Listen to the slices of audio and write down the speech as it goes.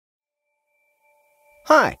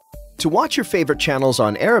Hi! To watch your favorite channels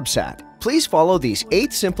on Arabsat, please follow these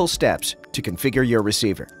 8 simple steps to configure your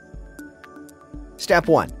receiver. Step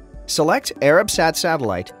 1. Select Arabsat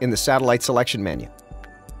satellite in the satellite selection menu.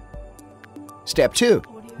 Step 2.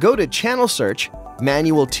 Go to Channel Search,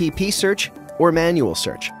 Manual TP Search, or Manual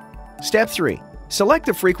Search. Step 3. Select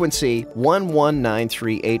the frequency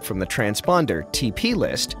 11938 from the transponder TP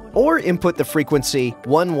list, or input the frequency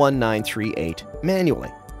 11938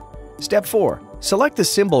 manually. Step 4. Select the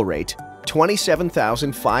symbol rate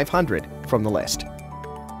 27,500 from the list.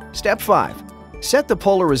 Step 5. Set the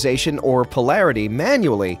polarization or polarity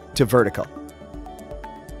manually to vertical.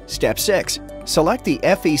 Step 6. Select the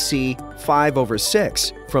FEC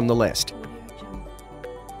 5/6 from the list.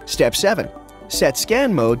 Step 7. Set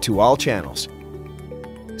scan mode to all channels.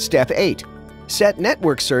 Step 8. Set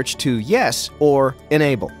network search to yes or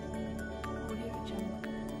enable.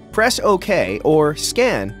 Press OK or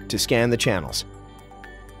scan to scan the channels.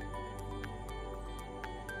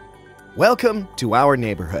 Welcome to our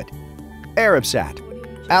neighborhood. Arabsat.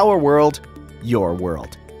 Our world, your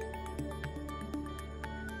world.